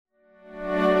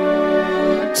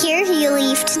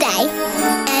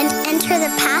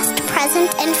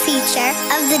present, and future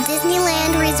of the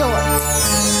Disneyland Resort.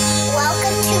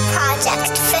 Welcome to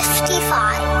Project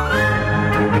 55.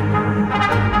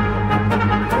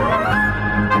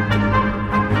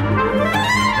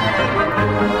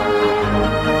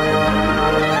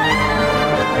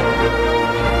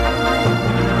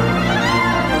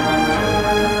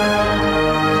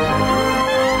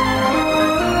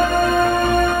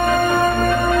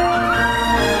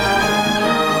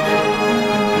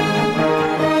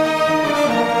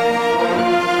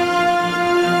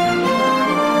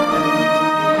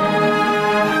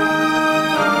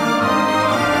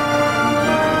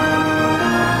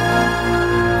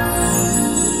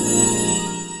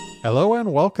 Hello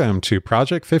and welcome to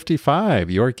Project 55,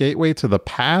 your gateway to the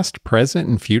past, present,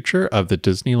 and future of the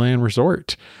Disneyland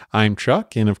Resort. I'm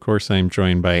Chuck, and of course I'm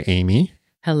joined by Amy.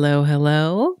 Hello,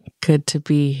 hello. Good to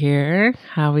be here.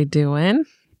 How we doing?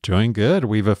 Doing good.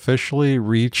 We've officially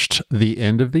reached the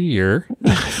end of the year.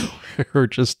 We're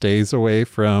just days away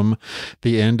from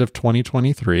the end of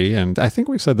 2023, and I think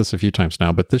we've said this a few times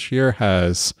now, but this year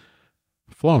has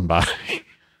flown by.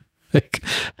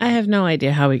 I have no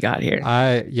idea how we got here.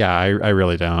 I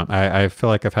really don't. I feel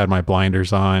like I've had my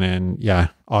blinders on and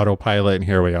autopilot, and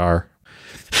here we are.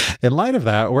 In light of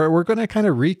that, we're going to kind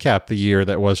of recap the year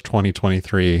that was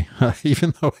 2023,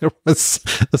 even though it was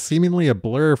seemingly a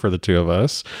blur for the two of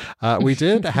us. We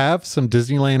did have some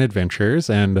Disneyland adventures,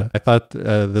 and I thought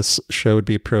this show would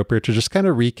be appropriate to just kind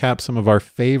of recap some of our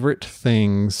favorite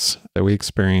things that we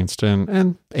experienced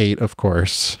and ate, of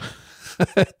course.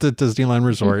 At the Disneyland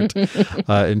Resort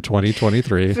in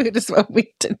 2023. Food is what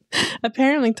we did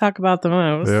apparently talk about the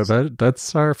most. Yeah,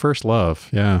 that's our first love.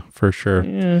 Yeah, for sure.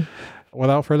 Yeah.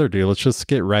 Without further ado, let's just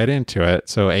get right into it.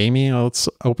 So, Amy, let's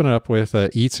open it up with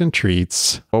Eats and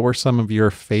Treats. What were some of your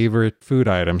favorite food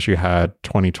items you had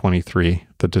 2023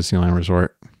 at the Disneyland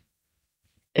Resort?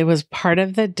 It was part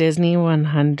of the Disney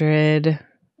 100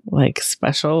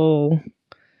 special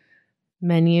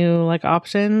menu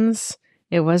options.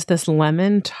 It was this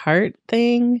lemon tart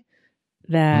thing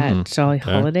that Jolly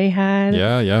Holiday had.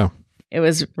 Yeah. It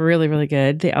was really, really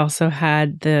good. They also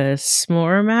had the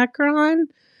s'more macaron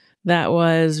that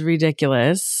was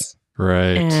ridiculous.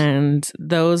 Right. And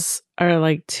those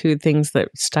are two things that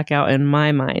stuck out in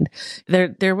my mind.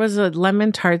 There was a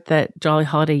lemon tart that Jolly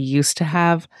Holiday used to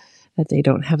have that they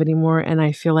don't have anymore. And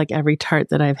I feel like every tart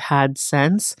that I've had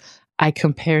since, I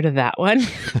compare to that one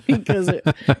because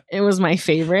it was my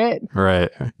favorite.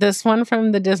 Right. This one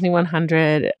from the Disney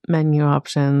 100 menu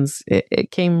options,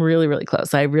 it came really, really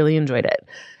close. I really enjoyed it.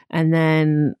 And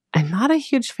then I'm not a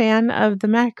huge fan of the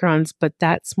macarons, but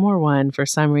that s'more one, for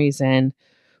some reason,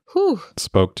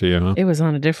 spoke to you, huh? It was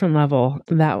on a different level.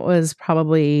 That was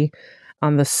probably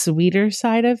on the sweeter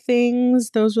side of things.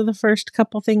 Those were the first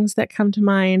couple things that come to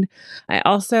mind. I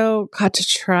also got to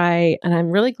try, and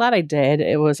I'm really glad I did.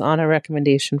 It was on a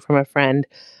recommendation from a friend,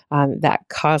 that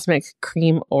Cosmic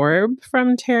Cream Orb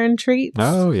from Terran Treats.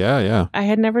 Oh, yeah. I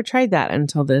had never tried that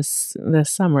until this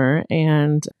summer,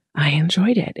 and I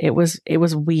enjoyed it. It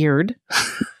was weird.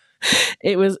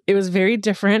 It was very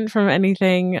different from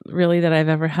anything really that I've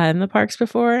ever had in the parks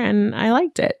before, and I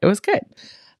liked it. It was good.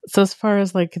 So as far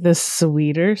as the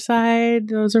sweeter side,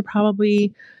 those are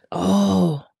probably,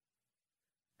 how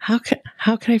could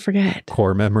I forget?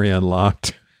 Core memory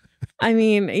unlocked. I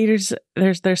mean, there's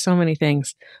so many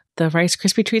things. The Rice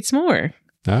Krispie Treat s'more.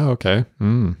 Oh, okay.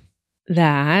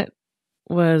 That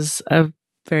was a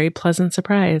very pleasant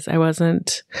surprise. I'm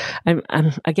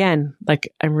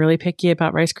really picky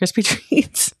about Rice Krispie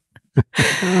Treats.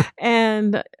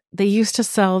 And they used to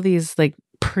sell these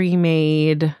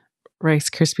pre-made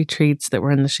Rice Krispie Treats that were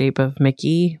in the shape of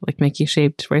Mickey, Mickey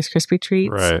shaped Rice Krispie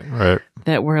Treats. Right.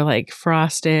 That were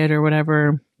frosted or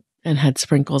whatever and had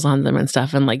sprinkles on them and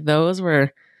stuff. And those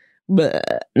were,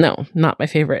 no, not my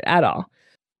favorite at all.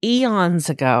 Eons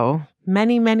ago,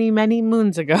 many, many, many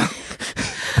moons ago,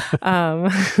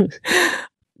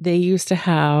 they used to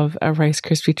have a Rice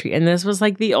Krispie Treat. And this was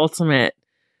the ultimate.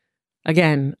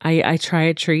 Again, I try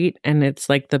a treat and it's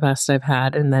the best I've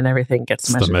had. And then everything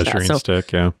gets measured. The measuring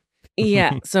stick, yeah.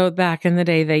 Yeah. So back in the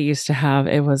day, they used to have,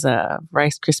 it was a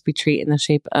Rice Krispie Treat in the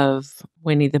shape of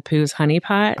Winnie the Pooh's honey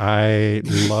pot. I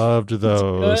loved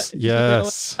those. Yes. You know what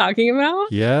I'm talking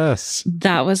about? Yes.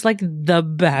 That was the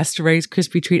best Rice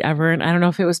Krispie Treat ever. And I don't know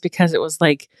if it was because it was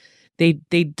they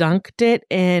dunked it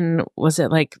in, was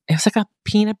it it was a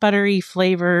peanut buttery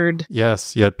flavored.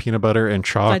 Yes. You had peanut butter and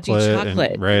chocolate. Fudgy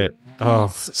chocolate. Right. Oh,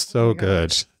 so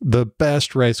good. The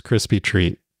best Rice Krispie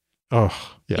Treat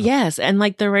Oh, yeah. Yes. And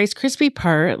like the Rice Krispie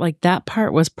part, like that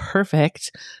part was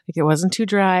perfect. Like it wasn't too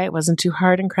dry. It wasn't too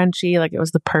hard and crunchy. Like it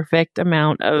was the perfect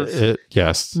amount of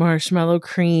Yes. marshmallow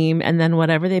cream. And then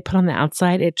whatever they put on the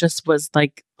outside, it just was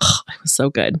like, it was so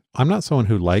good. I'm not someone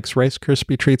who likes Rice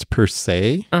Krispie treats per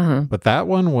se, Uh-huh. but that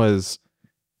one was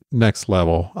next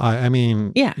level. I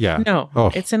mean, Yeah. yeah. No,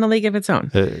 Oh. it's in a league of its own.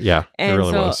 Yeah, And it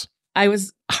really so was. I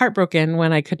was heartbroken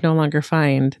when I could no longer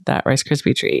find that Rice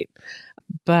Krispie treat.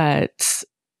 But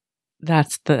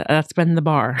that's been the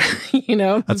bar, you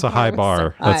know? That's a high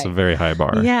bar. That's a very high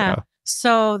bar. Yeah.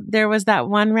 So there was that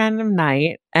one random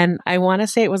night, and I want to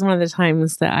say it was one of the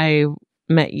times that I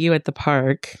met you at the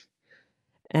park,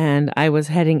 and I was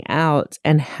heading out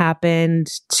and happened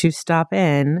to stop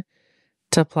in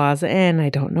to Plaza Inn. I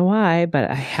don't know why, but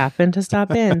I happened to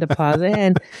stop in to Plaza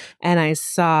Inn, and I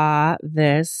saw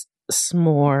this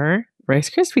s'more Rice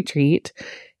Krispie treat,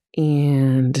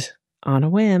 and on a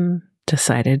whim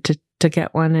decided to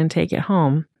get one and take it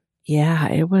home. Yeah,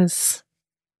 it's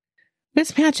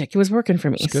magic. It was working for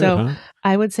me. It's good, so huh?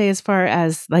 I would say, as far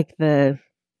as like the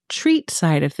treat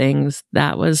side of things,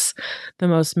 that was the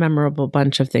most memorable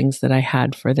bunch of things that I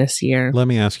had for this year. Let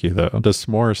me ask you though, does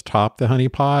s'mores top the honey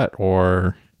pot?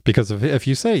 Or because if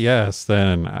you say yes,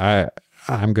 then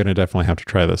I'm going to definitely have to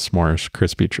try the s'mores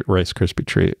Rice Krispie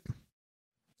treat.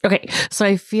 Okay, so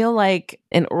I feel like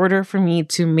in order for me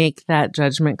to make that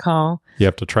judgment call, You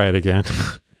have to try it again.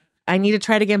 I need to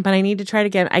try it again, but I need to try it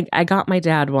again. I got my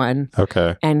dad one,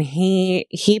 Okay. and he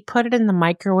put it in the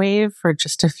microwave for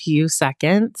just a few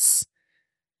seconds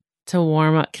to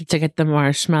warm up, to get the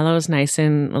marshmallows nice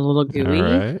and a little gooey.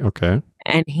 All right. Okay.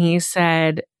 And he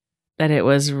said that it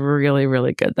was really,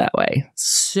 really good that way.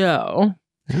 So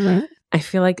All right. I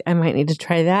feel like I might need to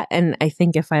try that. And I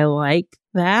think if I like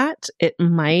that, it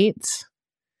might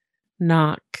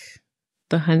knock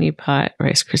the honey pot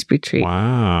Rice Krispie treat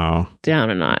Wow. down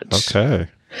a notch. Okay.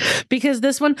 Because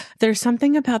this one, there's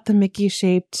something about the Mickey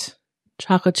shaped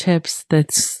chocolate chips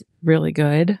that's really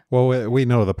good. Well, we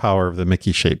know the power of the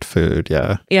Mickey shaped food.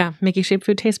 Yeah. Yeah, Mickey shaped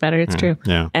food tastes better. It's true.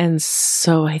 Yeah. And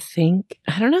so I think,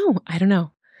 I don't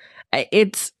know.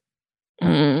 It's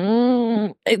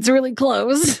really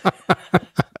close.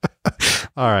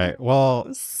 All right.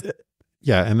 Well,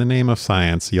 yeah. In the name of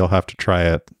science, you'll have to try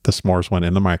it, the s'mores one,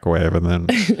 in the microwave, and then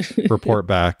report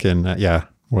back. And yeah,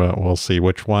 we'll see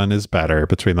which one is better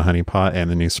between the honey pot and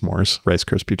the new s'mores Rice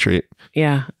Krispie treat.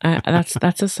 Yeah,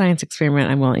 that's a science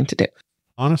experiment I'm willing to do.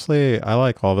 Honestly, I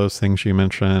like all those things you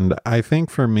mentioned. I think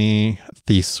for me,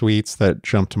 the sweets that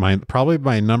jump to mind, probably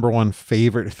my number one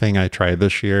favorite thing I tried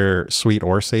this year, sweet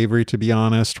or savory, to be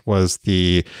honest, was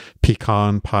the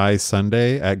pecan pie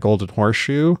sundae at Golden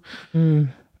Horseshoe.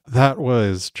 That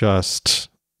was just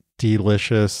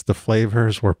delicious. The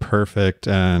flavors were perfect,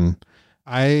 and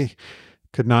I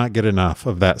could not get enough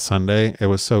of that sundae. It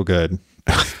was so good.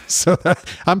 So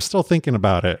I'm still thinking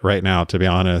about it right now, to be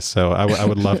honest. So I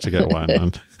would love to get one.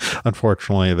 And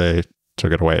unfortunately, they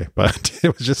took it away, but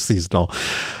it was just seasonal.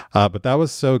 But that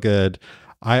was so good.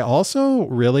 I also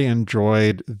really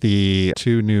enjoyed the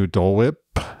 2 new Dole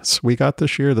Whips we got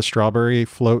this year, the strawberry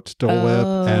float Dole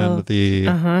Whip and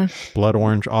the blood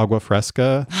orange agua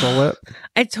fresca Dole Whip.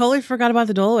 I totally forgot about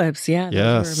the Dole Whips. Yeah,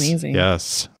 those were amazing.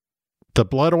 Yes. The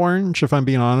blood orange, if I'm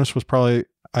being honest, was probably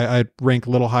I'd rank a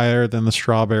little higher than the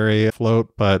strawberry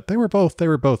float, but they were both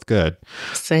good.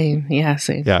 Same. Yeah,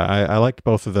 same. Yeah, I liked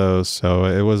both of those. So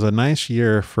it was a nice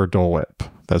year for Dole Whip,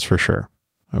 that's for sure.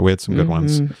 We had some good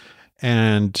ones.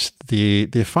 And the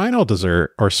final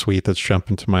dessert or sweet that's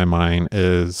jumping to my mind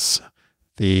is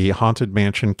the Haunted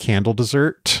Mansion candle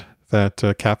dessert that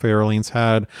Cafe Orleans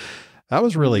had. That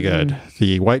was really good.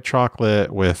 The white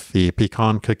chocolate with the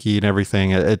pecan cookie and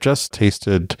everything, it just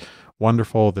tasted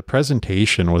wonderful. The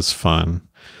presentation was fun.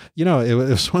 You know, it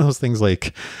was one of those things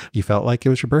like you felt like it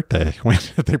was your birthday when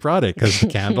they brought it because the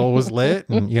candle was lit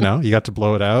and, you know, you got to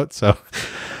blow it out. So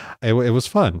it was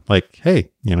fun. Like,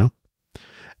 hey, you know,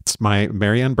 it's my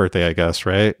Marianne birthday, I guess,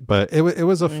 right? But it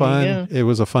was a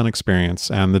fun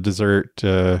experience, and the dessert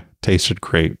tasted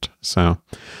great. So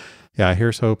yeah,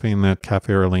 here's hoping that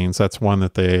Cafe Orleans, that's one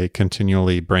that they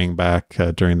continually bring back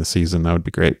during the season. That would be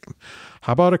great.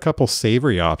 How about a couple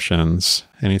savory options?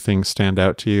 Anything stand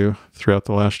out to you throughout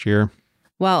the last year?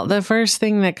 Well, the first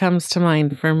thing that comes to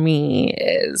mind for me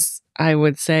is, I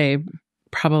would say,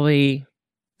 probably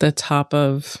the top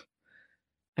of,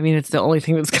 I mean, it's the only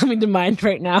thing that's coming to mind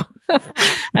right now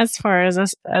as far as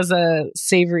a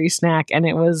savory snack. And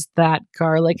it was that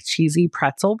garlic cheesy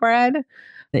pretzel bread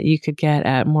that you could get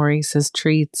at Maurice's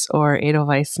Treats or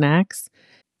Edelweiss Snacks.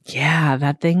 Yeah,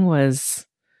 that thing was,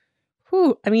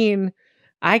 I mean,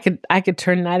 I could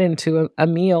turn that into a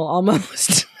meal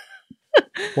almost.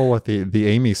 Well, with the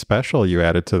Amy special you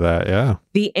added to that, yeah.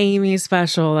 The Amy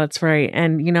special, that's right.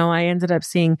 And I ended up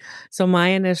seeing, so my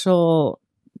initial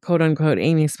quote unquote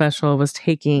Amy special was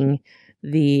taking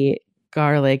the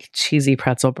garlic cheesy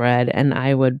pretzel bread, and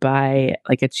I would buy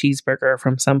like a cheeseburger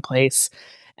from someplace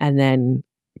and then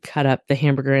cut up the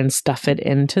hamburger and stuff it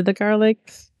into the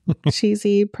garlic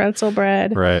cheesy pretzel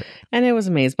bread. Right. And it was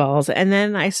amazeballs. And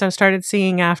then I started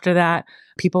seeing after that,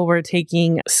 people were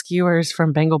taking skewers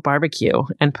from Bengal barbecue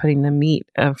and putting the meat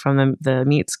from the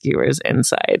meat skewers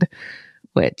inside,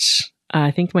 which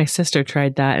I think my sister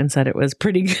tried that and said it was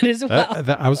pretty good as well.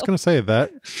 I was going to say,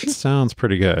 that sounds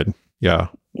pretty good. Yeah.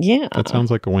 Yeah. That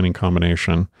sounds like a winning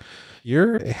combination.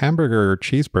 Your hamburger or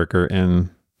cheeseburger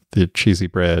in the cheesy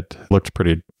bread looked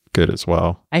pretty good as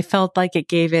well. I felt like it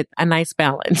gave it a nice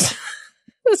balance.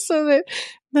 So that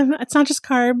it's not just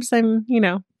carbs I'm,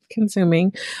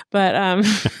 consuming, but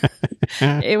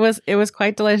it was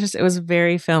quite delicious. It was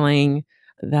very filling.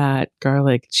 That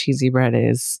garlic cheesy bread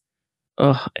is,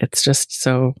 it's just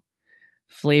so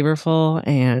flavorful,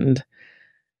 and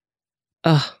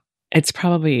it's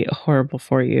probably horrible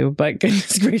for you, but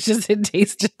goodness gracious, it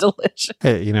tasted delicious.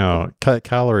 Hey,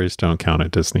 calories don't count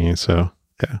at Disney, so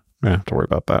yeah, I don't have to worry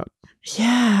about that.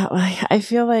 Yeah, I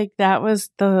feel like that was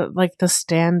the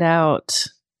standout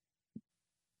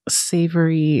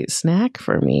savory snack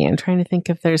for me. I'm trying to think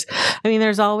if there's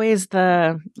always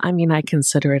I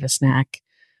consider it a snack.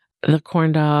 The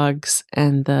corn dogs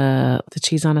and the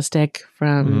cheese on a stick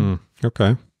from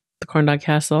okay. the Corn Dog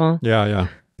Castle. Yeah.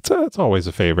 It's always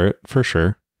a favorite for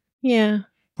sure. Yeah.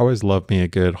 Always love me a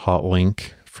good hot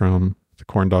link from the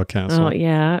Corn Dog Castle. Oh,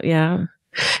 yeah.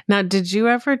 Now, did you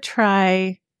ever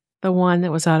try the one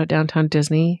that was out at Downtown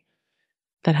Disney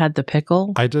that had the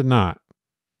pickle? I did not.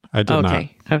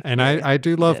 Okay. And I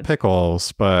do love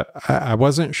pickles, but I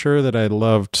wasn't sure that I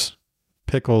loved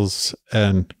pickles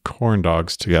and corn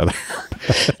dogs together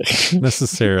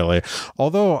necessarily.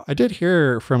 Although I did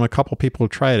hear from a couple people who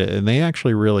tried it and they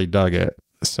actually really dug it.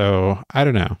 So I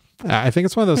don't know. I think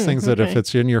it's one of those things that if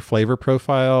it's in your flavor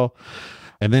profile,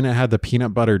 and then it had the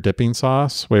peanut butter dipping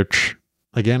sauce, which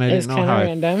again, I didn't know how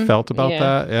I felt about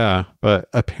that. Yeah. But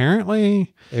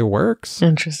apparently it works.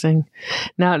 Interesting.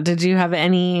 Now, did you have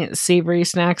any savory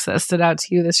snacks that stood out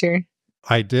to you this year?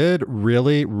 I did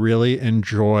really, really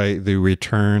enjoy the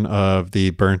return of the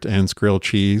burnt ends grilled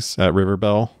cheese at River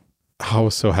Belle. I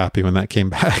was so happy when that came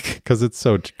back because it's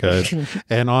so good.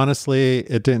 And honestly,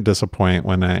 it didn't disappoint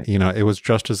when it was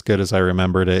just as good as I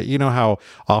remembered it. You know how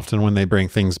often when they bring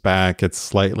things back, it's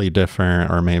slightly different,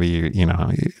 or maybe,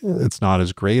 it's not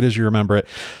as great as you remember it.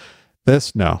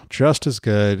 No, just as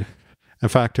good. In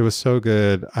fact, it was so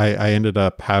good. I ended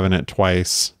up having it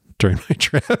twice during my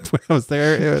trip when I was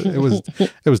there. It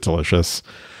was delicious.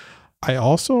 I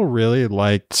also really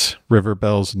liked River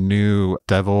Belle's new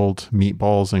deviled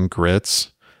meatballs and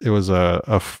grits. It was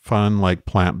a fun, like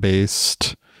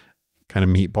plant-based kind of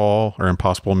meatball or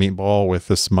Impossible meatball with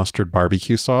this mustard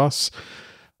barbecue sauce.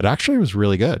 It actually was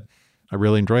really good. I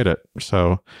really enjoyed it.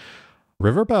 So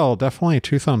River Belle, definitely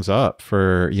 2 thumbs up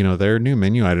for, their new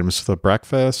menu items for the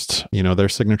breakfast, their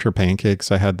signature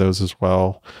pancakes. I had those as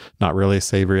well. Not really a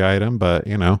savory item, but,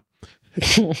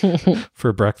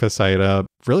 for breakfast item,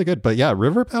 really good. But yeah,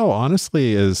 River Belle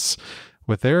honestly is,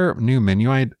 with their new menu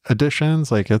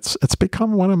additions, like it's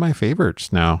become one of my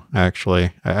favorites now.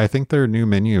 Actually, I think their new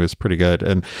menu is pretty good,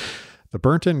 and the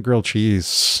burnt end grilled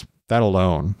cheese, that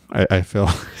alone, I feel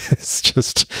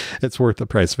it's worth the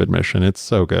price of admission. It's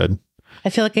so good. I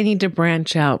feel like I need to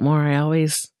branch out more. I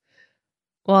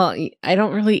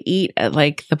don't really eat at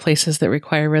like the places that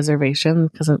require reservations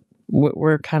because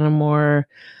we're kind of more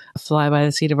fly by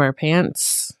the seat of our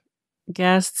pants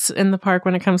guests in the park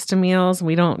when it comes to meals.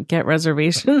 We don't get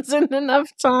reservations in enough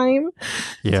time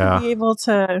to be able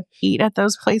to eat at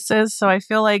those places. So I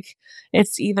feel like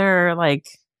it's either like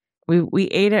we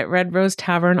ate at Red Rose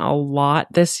Tavern a lot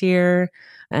this year,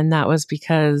 and that was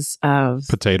because of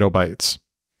potato bites.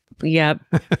 Yep.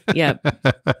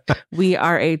 We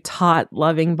are a tot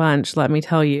loving bunch, let me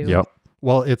tell you. Yep.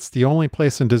 Well, it's the only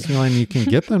place in Disneyland you can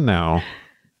get them now.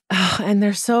 Oh, and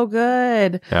they're so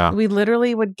good. Yeah. We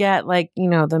literally would get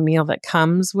the meal that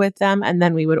comes with them, and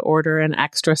then we would order an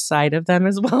extra side of them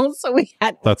as well. So we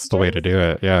had That's the way to do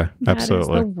it. Yeah, absolutely.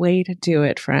 That is the way to do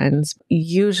it, friends.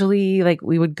 Usually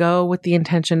we would go with the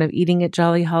intention of eating at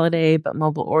Jolly Holiday, but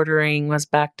mobile ordering was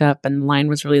backed up and the line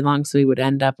was really long. So we would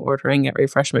end up ordering at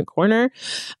Refreshment Corner.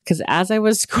 Because as I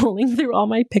was scrolling through all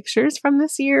my pictures from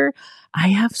this year, I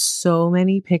have so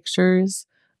many pictures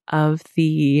of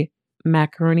the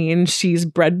macaroni and cheese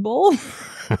bread bowl.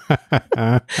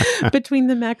 Between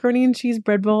the macaroni and cheese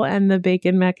bread bowl and the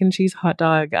bacon mac and cheese hot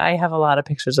dog, I have a lot of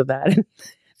pictures of that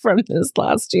from this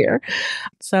last year.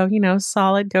 So,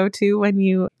 solid go-to when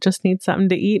you just need something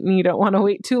to eat and you don't want to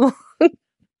wait too long.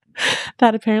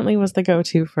 That apparently was the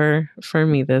go-to for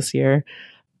me this year.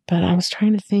 But I was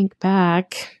trying to think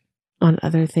back on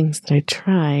other things that I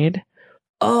tried.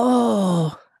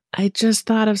 Oh, I just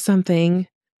thought of something.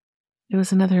 It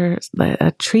was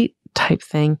a treat type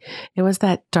thing. It was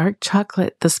that dark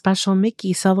chocolate, the special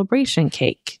Mickey celebration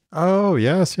cake. Oh,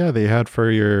 yes. Yeah, they had for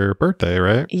your birthday,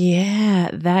 right?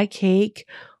 Yeah, that cake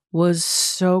was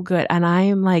so good. And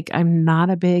I'm not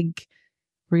a big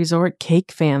resort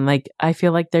cake fan. Like, I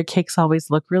feel like their cakes always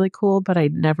look really cool, but I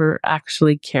never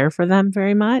actually care for them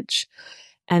very much.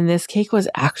 And this cake was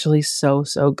actually so,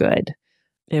 so good.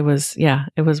 It was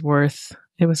worth,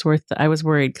 I was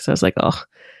worried because I was like, oh,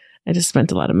 I just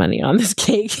spent a lot of money on this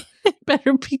cake. It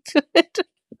better be good.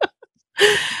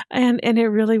 and it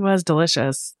really was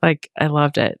delicious. Like, I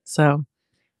loved it. So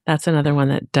that's another one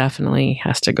that definitely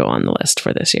has to go on the list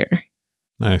for this year.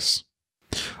 Nice.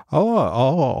 I'll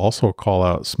also call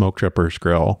out Smoke Drippers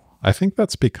Grill. I think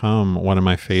that's become one of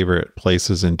my favorite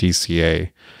places in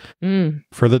DCA.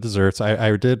 For the desserts,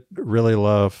 I did really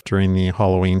love during the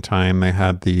Halloween time. They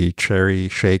had the cherry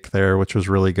shake there, which was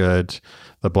really good.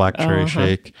 The black cherry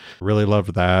shake. Really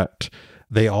loved that.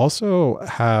 They also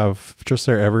have just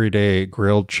their everyday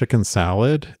grilled chicken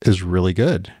salad is really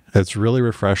good. It's really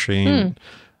refreshing.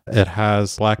 It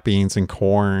has black beans and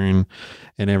corn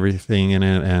and everything in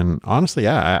it. And honestly,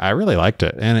 yeah, I really liked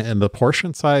it. And the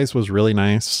portion size was really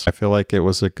nice. I feel like it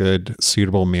was a good,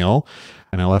 suitable meal.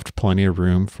 And I left plenty of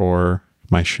room for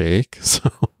my shake. So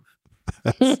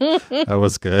that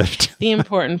was good. The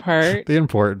important part. The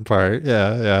important part.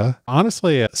 Yeah.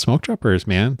 Honestly, Smoke Drippers,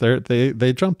 man,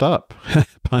 they jumped up.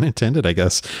 Pun intended, I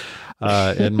guess.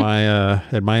 In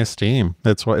my esteem.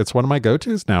 It's one of my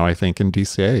go-tos now, I think, in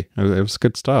DCA. It was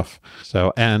good stuff.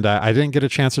 So, and I didn't get a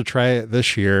chance to try it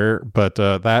this year, but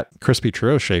that crispy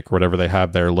churro shake, whatever they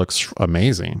have there, looks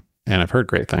amazing. And I've heard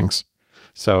great things.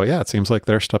 So yeah, it seems like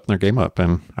they're stepping their game up,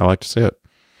 and I like to see it.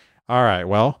 All right,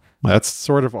 well, that's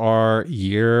sort of our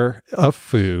year of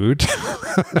food.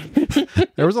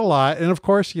 There was a lot. And of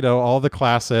course, all the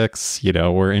classics,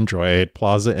 were enjoyed.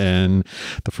 Plaza Inn,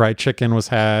 the fried chicken was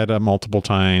had multiple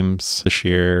times this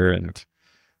year, and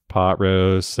pot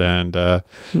roast. And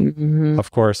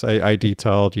of course, I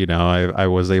detailed, I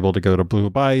was able to go to Blue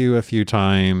Bayou a few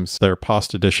times. Their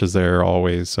pasta dishes there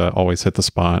always hit the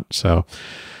spot. So,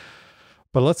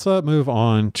 but let's move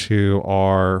on to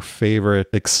our favorite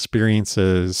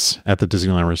experiences at the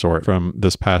Disneyland Resort from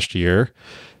this past year.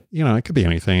 It could be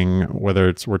anything,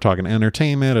 whether we're talking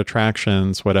entertainment,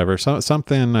 attractions, whatever.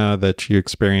 Something that you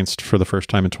experienced for the first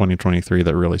time in 2023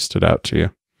 that really stood out to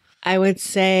you. I would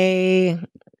say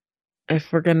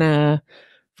if we're gonna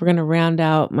round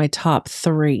out my top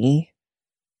three,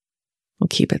 we'll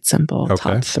keep it simple. Okay.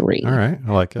 Top three. All right,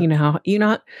 I like it. You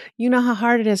know how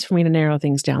hard it is for me to narrow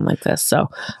things down like this. So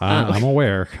I'm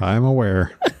aware.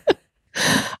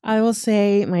 I will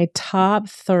say my top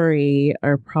three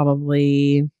are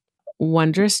probably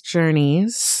Wondrous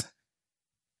Journeys.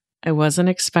 I wasn't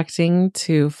expecting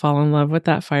to fall in love with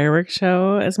that fireworks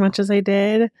show as much as I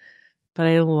did, but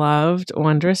I loved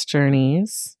Wondrous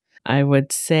Journeys. I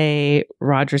would say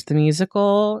Rogers the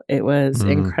Musical. It was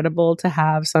incredible to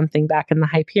have something back in the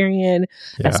Hyperion,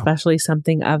 especially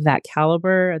something of that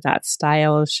caliber. That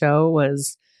style of show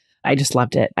I just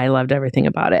loved it. I loved everything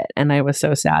about it. And I was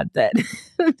so sad that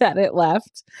that it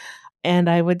left. And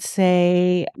I would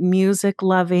say music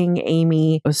loving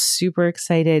Amy was super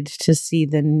excited to see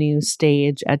the new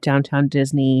stage at Downtown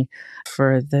Disney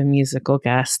for the musical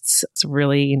guests. It's a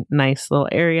really nice little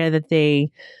area that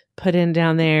they put in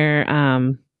down there.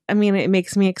 It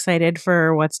makes me excited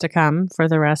for what's to come for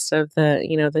the rest of the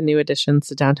new additions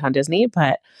to Downtown Disney.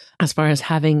 But as far as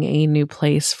having a new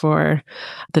place for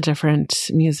the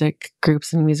different music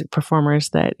groups and music performers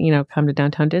that, come to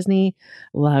Downtown Disney,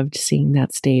 loved seeing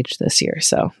that stage this year.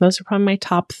 So those are probably my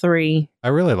top three. I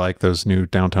really like those new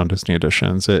Downtown Disney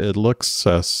additions. It looks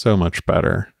so much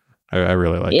better. I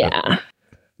really like it. Yeah.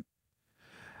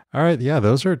 All right. Yeah,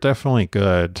 those are definitely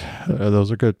good. Those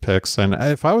are good picks. And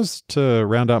if I was to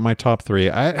round out my top three,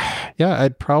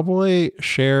 I'd probably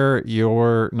share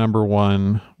your number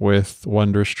one with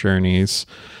Wondrous Journeys.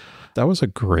 That was a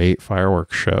great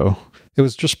fireworks show. It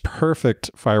was just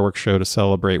perfect fireworks show to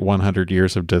celebrate 100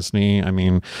 years of Disney. I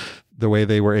mean, the way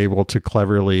they were able to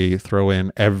cleverly throw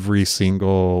in every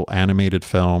single animated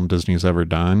film Disney's ever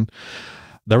done.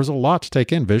 there was a lot to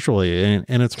take in visually.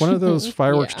 And it's one of those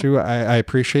fireworks Yeah. too, I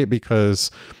appreciate,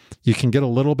 because you can get a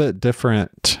little bit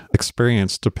different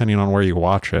experience depending on where you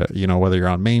watch it, you know, whether you're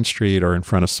on Main Street or in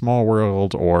front of Small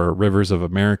World or Rivers of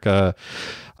America.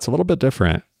 It's a little bit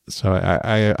different. So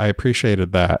I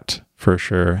appreciated that for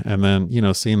sure. And then, you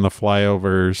know, seeing the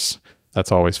flyovers,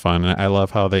 that's always fun. And I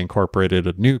love how they incorporated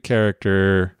a new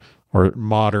character or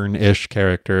modern-ish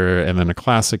character and then a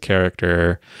classic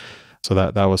character. So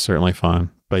that was certainly fun.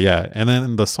 But yeah, and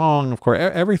then the song, of course,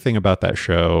 everything about that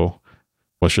show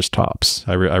was just tops.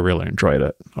 I really enjoyed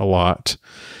it a lot.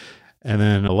 And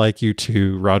then, like you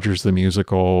two, Rogers the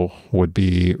Musical would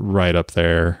be right up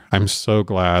there. I'm so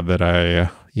glad that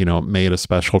I, you know, made a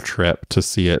special trip to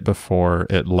see it before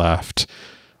it left,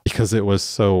 because it was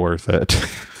so worth it.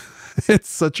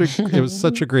 It was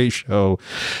such a great show.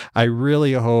 I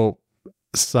really hope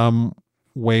some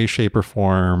way, shape, or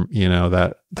form, you know,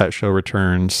 that show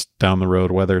returns down the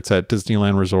road, whether it's at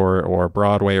Disneyland Resort or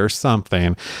Broadway or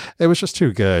something. It was just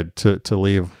too good to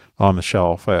leave on the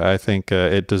shelf. I think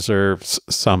it deserves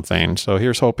something. So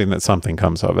here's hoping that something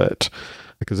comes of it,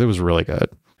 because it was really good.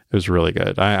 It was really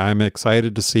good. I'm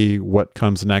excited to see what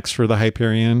comes next for the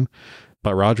Hyperion,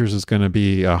 but Rogers is going to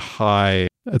be a high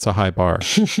bar.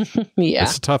 Yeah.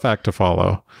 It's a tough act to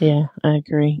follow. Yeah, I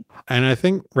agree. And I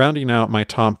think rounding out my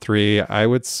top three, I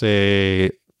would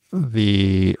say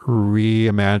the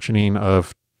reimagining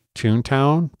of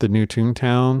Toontown, the new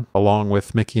Toontown, along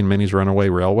with Mickey and Minnie's Runaway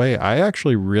Railway. I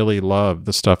actually really love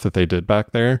the stuff that they did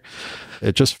back there.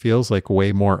 It just feels like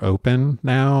way more open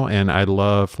now. And I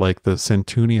love like the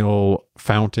Centennial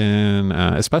Fountain,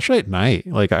 especially at night.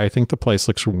 Like, I think the place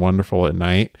looks wonderful at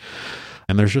night.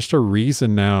 And there's just a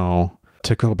reason now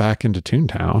to go back into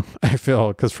Toontown, I feel,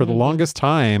 because for the longest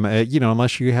time, you know,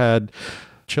 unless you had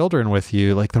children with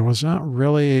you, like there was not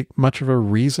really much of a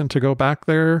reason to go back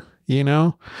there, you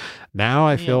know. Now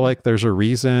I feel like there's a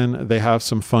reason. They have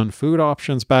some fun food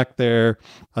options back there.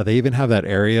 They even have that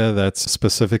area that's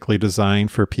specifically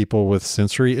designed for people with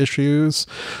sensory issues,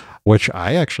 which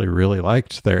I actually really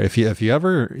liked there. If you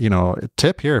ever, you know,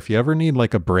 tip here, if you ever need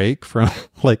like a break from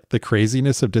like the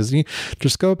craziness of Disney,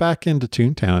 just go back into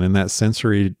Toontown in that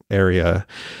sensory area.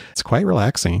 It's quite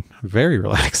relaxing, very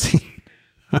relaxing.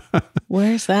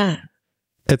 Where's that?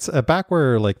 It's back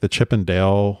where like the Chip and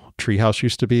Dale treehouse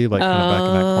used to be, like kind of back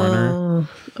in that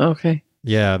corner. Okay.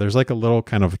 Yeah, there's like a little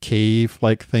kind of cave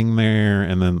like thing there,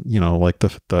 and then, you know, like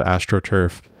the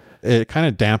AstroTurf. It kind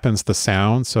of dampens the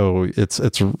sound, so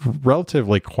it's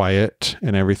relatively quiet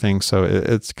and everything. So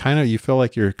it's kind of, you feel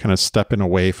like you're kind of stepping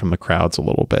away from the crowds a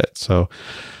little bit. So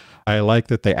I like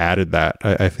that they added that.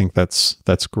 I think that's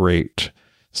great.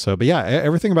 So, but yeah,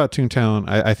 everything about Toontown,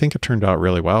 I think it turned out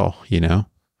really well, you know.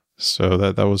 So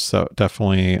that was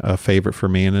definitely a favorite for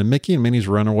me. And then Mickey and Minnie's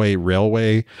Runaway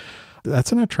Railway,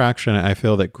 that's an attraction I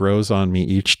feel that grows on me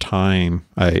each time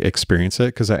I experience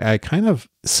it, because I kind of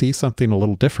see something a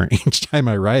little different each time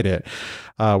I ride it,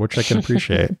 which I can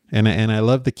appreciate. And I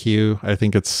love the queue. I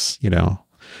think it's, you know,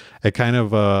 it kind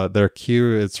of, their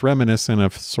queue, it's reminiscent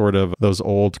of sort of those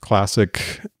old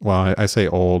classic, well, I say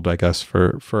old, I guess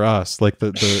for us, like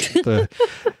the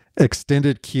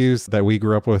extended queues that we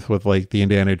grew up with like the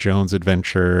Indiana Jones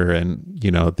adventure and, you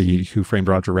know, the Who Framed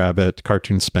Roger Rabbit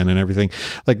cartoon spin and everything,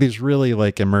 like these really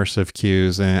like immersive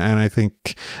queues. And I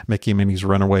think Mickey and Minnie's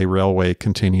Runaway Railway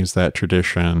continues that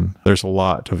tradition. There's a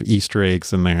lot of Easter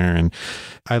eggs in there. And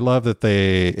I love that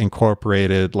they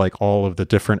incorporated like all of the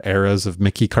different eras of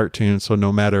Mickey cartoons. So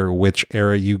no matter which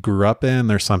era you grew up in,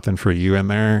 there's something for you in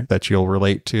there that you'll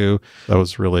relate to. That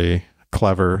was really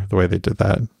clever the way they did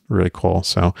that. Really cool.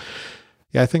 So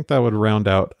yeah, I think that would round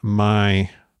out my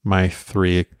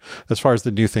three as far as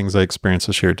the new things I experienced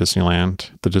this year at Disneyland,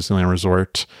 the Disneyland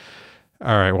Resort.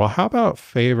 All right, well, how about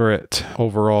favorite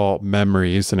overall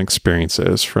memories and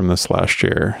experiences from this last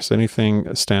year? Does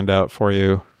anything stand out for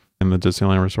you in the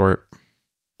Disneyland Resort?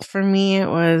 For me, it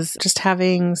was just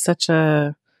having such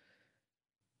a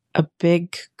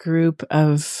big group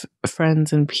of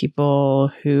friends and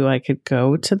people who I could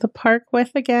go to the park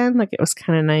with again. Like, it was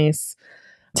kind of nice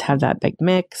to have that big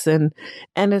mix, and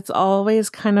it's always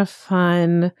kind of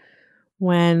fun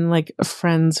when like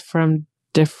friends from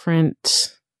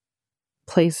different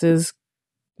places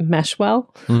mesh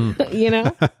well, you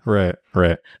know? Right.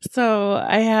 So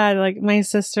I had like my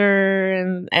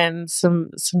sister and some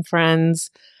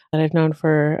friends that I've known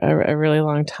for a really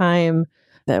long time,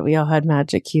 that we all had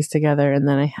Magic Keys together. And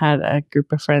then I had a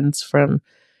group of friends from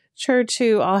church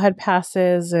who all had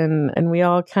passes, and we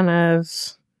all kind of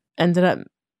ended up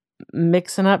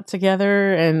mixing up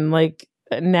together and like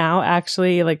now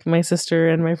actually, like, my sister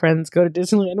and my friends go to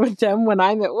Disneyland with them when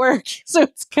I'm at work. So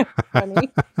it's kind of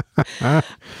funny.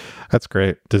 That's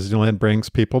great. Disneyland brings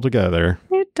people together.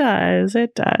 It does.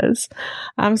 It does.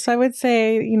 So I would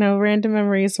say, random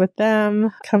memories with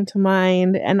them come to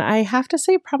mind. And I have to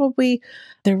say, probably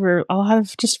there were a lot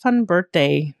of just fun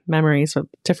birthday memories with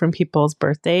different people's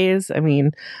birthdays. I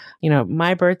mean,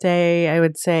 my birthday, I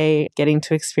would say getting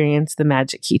to experience the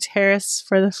Magic Key Terrace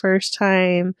for the first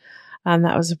time.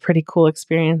 That was a pretty cool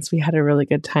experience. We had a really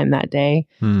good time that day.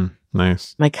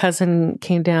 Nice. My cousin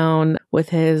came down with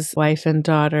his wife and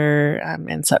daughter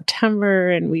in September,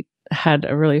 and we had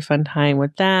a really fun time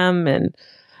with them. And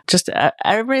just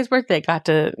everybody's birthday got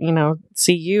to,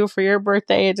 see you for your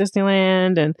birthday at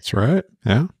Disneyland. And that's right.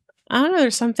 Yeah. I don't know.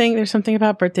 There's something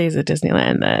about birthdays at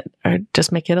Disneyland that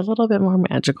just make it a little bit more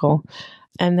magical.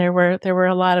 And there were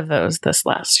a lot of those this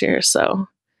last year. So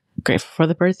grateful for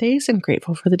the birthdays and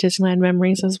grateful for the Disneyland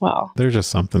memories as well. There's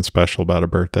just something special about a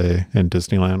birthday in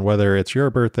Disneyland, whether it's your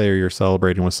birthday or you're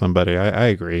celebrating with somebody. I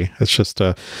agree. It's just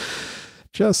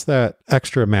that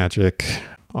extra magic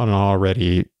on an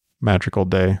already magical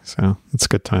day. So it's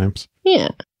good times. Yeah.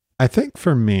 I think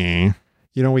for me,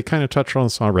 we kind of touched on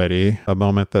this already. A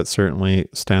moment that certainly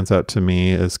stands out to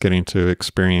me is getting to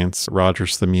experience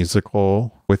Rogers the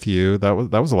Musical with you. That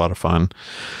was a lot of fun.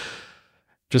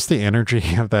 Just the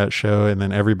energy of that show, and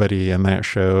then everybody in that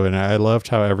show. And I loved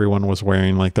how everyone was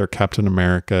wearing like their Captain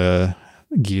America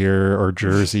gear or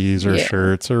jerseys or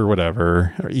shirts or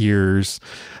whatever, or ears.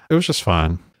 It was just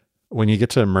fun. When you get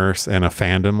to immerse in a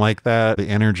fandom like that, the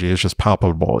energy is just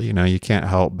palpable. You can't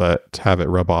help but have it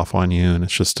rub off on you, and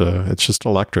it's just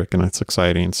electric and it's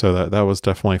exciting. So that was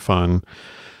definitely fun.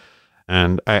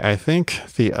 And I think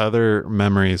the other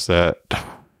memories that,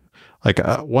 like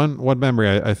one memory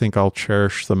I think I'll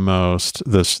cherish the most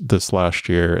this last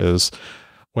year is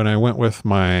when I went with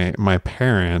my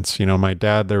parents. My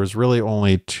dad, there was really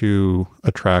only 2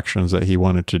 attractions that he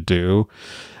wanted to do,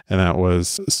 and that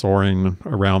was Soaring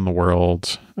Around the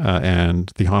World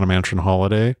and the Haunted Mansion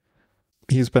Holiday.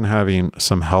 He's been having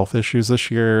some health issues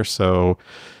this year, so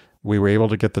we were able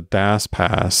to get the DAS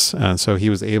pass, and so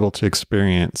he was able to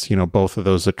experience both of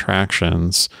those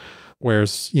attractions.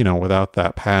 Whereas, without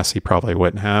that pass, he probably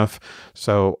wouldn't have.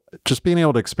 So just being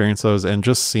able to experience those, and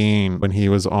just seeing when he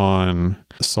was on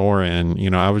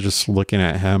Soarin', I was just looking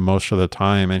at him most of the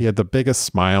time, and he had the biggest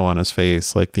smile on his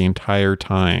face, like the entire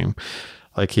time.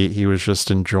 Like he was just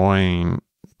enjoying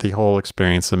the whole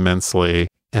experience immensely.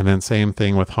 And then same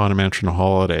thing with Haunted Mansion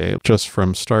Holiday, just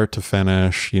from start to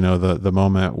finish, the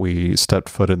moment we stepped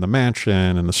foot in the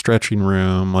mansion and the stretching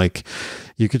room, like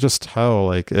you could just tell,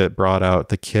 like it brought out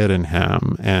the kid in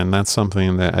him. And that's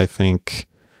something that I think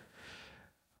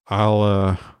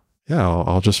I'll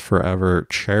just forever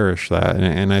cherish that.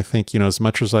 And I think, as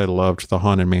much as I loved the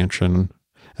Haunted Mansion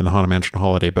and the Haunted Mansion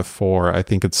Holiday before, I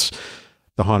think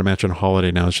the Haunted Mansion Holiday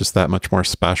now is just that much more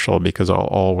special, because it'll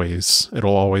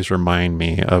always remind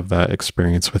me of that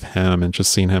experience with him, and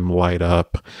just seeing him light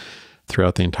up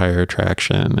throughout the entire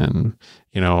attraction. And,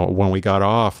 when we got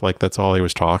off, like that's all he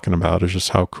was talking about, is just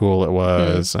how cool it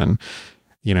was. And,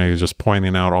 he was just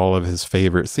pointing out all of his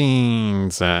favorite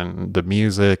scenes and the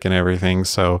music and everything.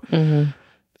 So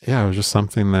yeah, it was just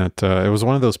something that, it was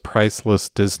one of those priceless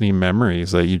Disney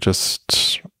memories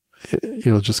that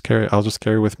I'll just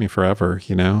carry with me forever,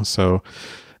 So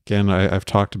again, I've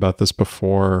talked about this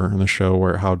before in the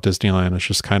show, how Disneyland is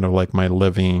just kind of like my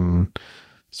living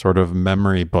sort of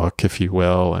memory book, if you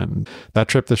will. And that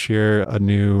trip this year, a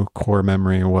new core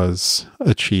memory was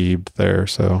achieved there.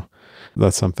 So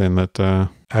that's something that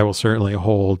I will certainly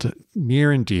hold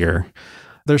near and dear.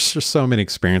 There's just so many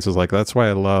experiences like that. That's why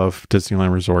I love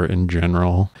Disneyland Resort in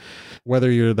general.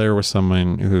 Whether you're there with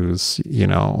someone who's,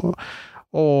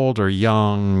 old or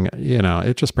young,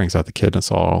 it just brings out the kid in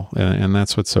us all. And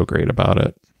that's what's so great about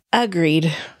it.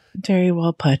 Agreed. Very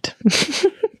well put.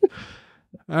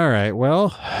 All right. Well,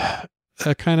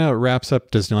 that kind of wraps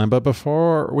up Disneyland. But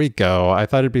before we go, I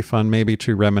thought it'd be fun maybe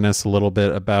to reminisce a little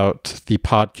bit about the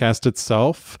podcast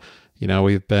itself.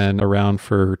 We've been around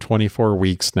for 24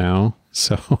 weeks now.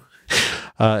 So,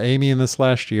 Amy, in this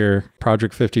last year,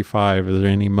 Project 55, are there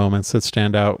any moments that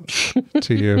stand out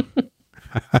to you?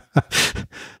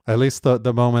 At least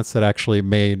the moments that actually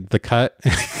made the cut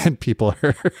and people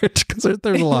heard, because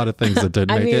there's a lot of things that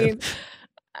didn't make it.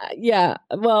 Yeah.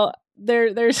 Well,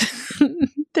 there's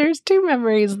 2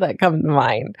 memories that come to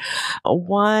mind.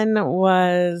 One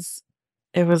was,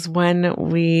 it was when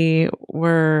we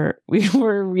were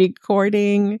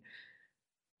recording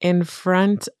in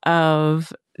front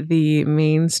of the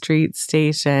Main Street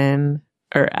station,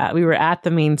 or we were at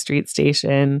the Main Street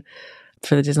station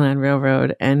for the Disneyland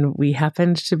Railroad, and we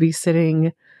happened to be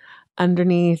sitting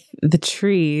underneath the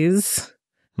trees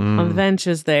on the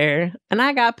benches there, and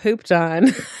I got pooped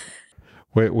on.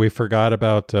 We forgot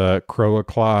about Crow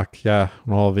O'Clock. Yeah,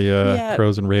 when all the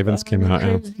crows and ravens came out.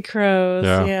 Crazy crows.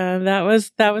 Yeah, that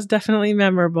was definitely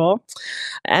memorable.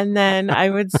 And then I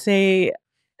would say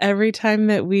every time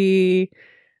that we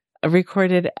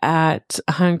recorded at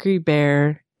Hungry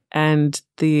Bear and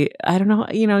I don't know,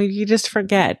 you just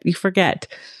forget. You forget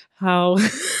how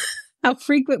how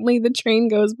frequently the train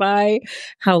goes by,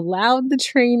 how loud the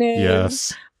train is.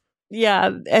 Yes.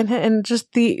 Yeah, and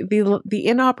just the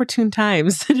inopportune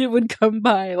times that it would come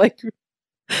by, like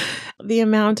the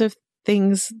amount of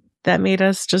things that made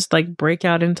us just like break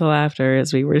out into laughter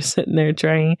as we were sitting there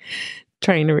trying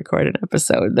to record an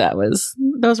episode.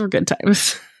 Those were good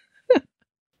times.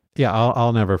 Yeah,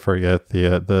 I'll never forget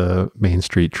the Main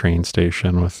Street train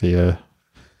station with the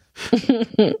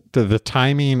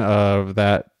timing of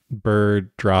that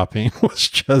bird dropping was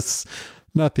just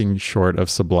nothing short of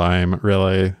sublime,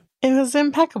 really. It was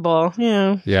impeccable.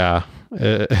 Yeah. Yeah,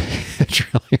 it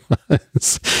really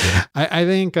was. I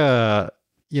think,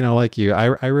 like you,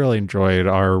 I really enjoyed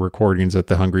our recordings at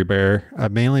the Hungry Bear,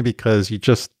 mainly because you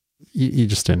just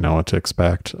didn't know what to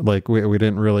expect. Like we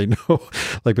didn't really know,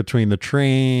 like between the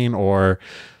train or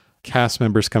cast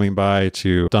members coming by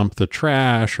to dump the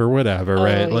trash or whatever,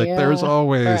 right? Like there's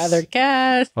always or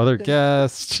other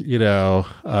guests,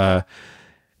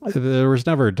 there was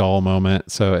never a dull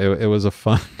moment. So it was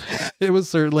it was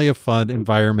certainly a fun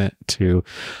environment to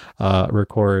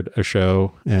record a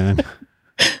show. And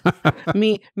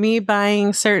me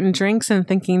buying certain drinks and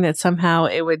thinking that somehow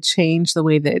it would change the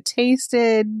way that it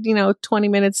tasted, 20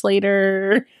 minutes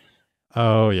later.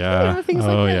 Oh yeah. Things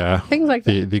like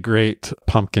that. The great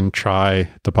pumpkin chai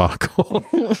debacle.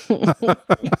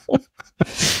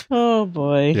 Oh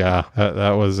boy. Yeah,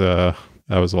 that was a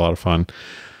lot of fun.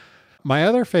 My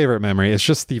other favorite memory is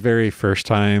just the very first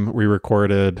time we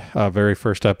recorded, very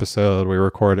first episode we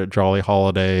recorded Jolly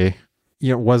Holiday.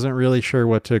 Wasn't really sure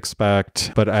what to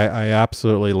expect, but I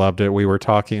absolutely loved it. We were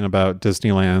talking about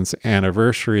Disneyland's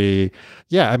anniversary.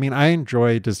 Yeah, I mean, I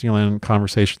enjoy Disneyland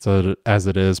conversations as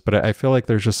it is, but I feel like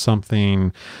there's just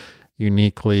something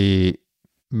uniquely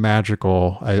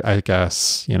magical, I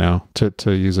guess,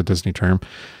 to use a Disney term,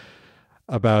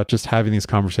 about just having these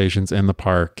conversations in the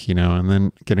park, and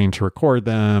then getting to record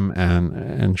them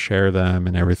and share them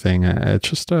and everything. It's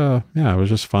just, it was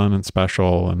just fun and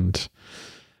special and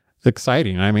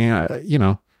exciting. I mean,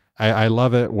 I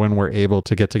love it when we're able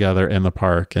to get together in the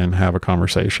park and have a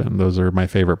conversation. Those are my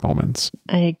favorite moments.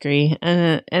 I agree.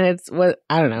 And it's maybe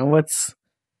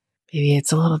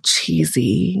it's a little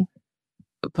cheesy,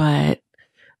 but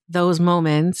those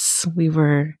moments we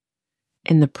were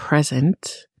in the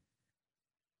present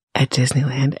at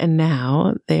Disneyland, and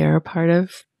now they are a part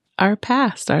of our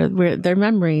past, their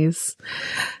memories.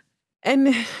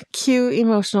 And cue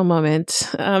emotional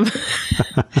moment.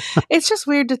 It's just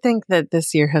weird to think that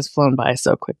this year has flown by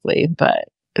so quickly, but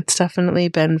it's definitely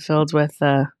been filled with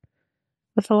a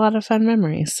lot of fun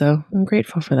memories. So I'm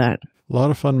grateful for that. A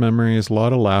lot of fun memories, a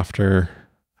lot of laughter.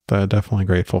 Definitely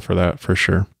grateful for that, for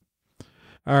sure.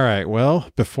 All right. Well,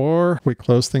 before we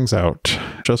close things out,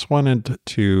 just wanted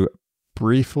to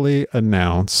briefly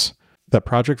announce that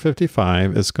Project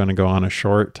 55 is going to go on a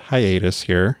short hiatus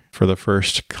here for the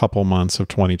first couple months of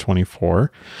 2024.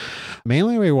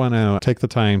 Mainly, we want to take the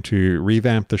time to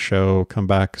revamp the show, come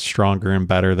back stronger and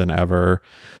better than ever.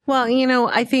 Well,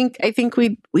 I think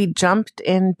we jumped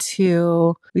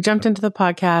into the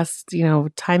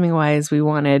podcast, timing wise, we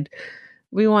wanted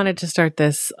to start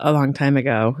this a long time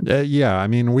ago. Yeah. I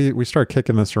mean, we started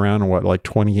kicking this around in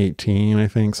 2018, I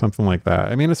think, something like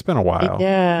that. I mean, it's been a while.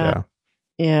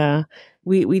 Yeah.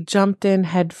 We jumped in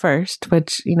head first,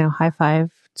 which, high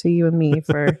five to you and me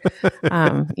for,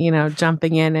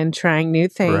 jumping in and trying new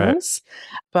things. Right.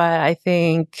 But I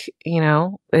think,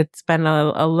 it's been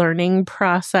a learning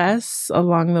process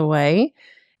along the way.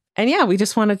 And yeah, we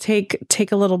just want to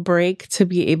take a little break to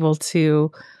be able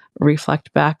to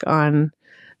reflect back on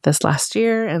this last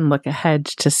year and look ahead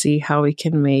to see how we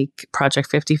can make Project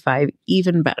 55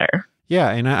 even better. Yeah,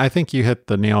 and I think you hit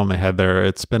the nail on the head there.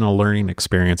 It's been a learning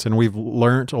experience, and we've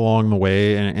learned along the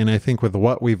way. And I think with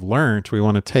what we've learned, we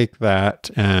want to take that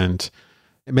and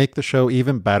make the show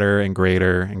even better and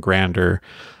greater and grander,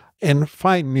 and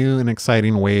find new and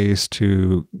exciting ways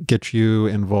to get you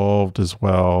involved as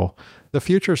well. The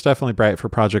future is definitely bright for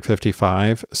Project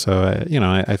 55. So,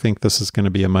 I think this is going to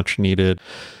be a much needed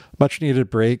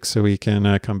break so we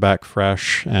can come back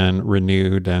fresh and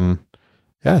renewed and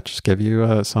just give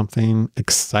you something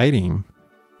exciting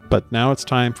But now it's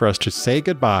time for us to say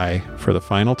goodbye for the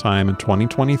final time in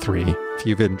 2023. If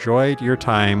you've enjoyed your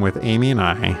time with Amy and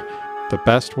I, the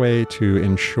best way to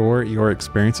ensure your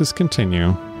experiences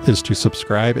continue is to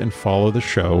subscribe and follow the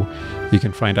show. You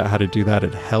can find out how to do that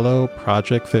at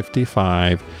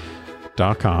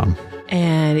helloproject55.com.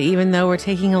 And even though we're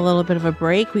taking a little bit of a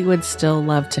break, we would still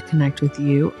love to connect with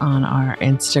you on our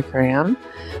Instagram.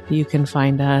 You can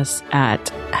find us at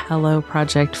Hello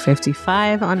Project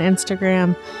 55 on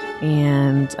Instagram,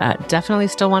 and definitely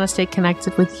still want to stay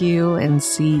connected with you and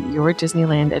see your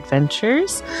Disneyland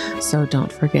adventures. So don't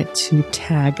forget to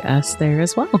tag us there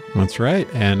as well. That's right.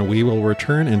 And we will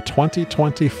return in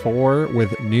 2024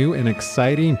 with new and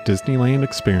exciting Disneyland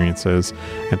experiences.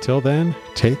 Until then,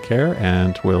 take care,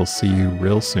 and we'll see you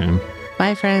real soon.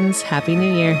 Bye, friends. Happy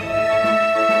New Year.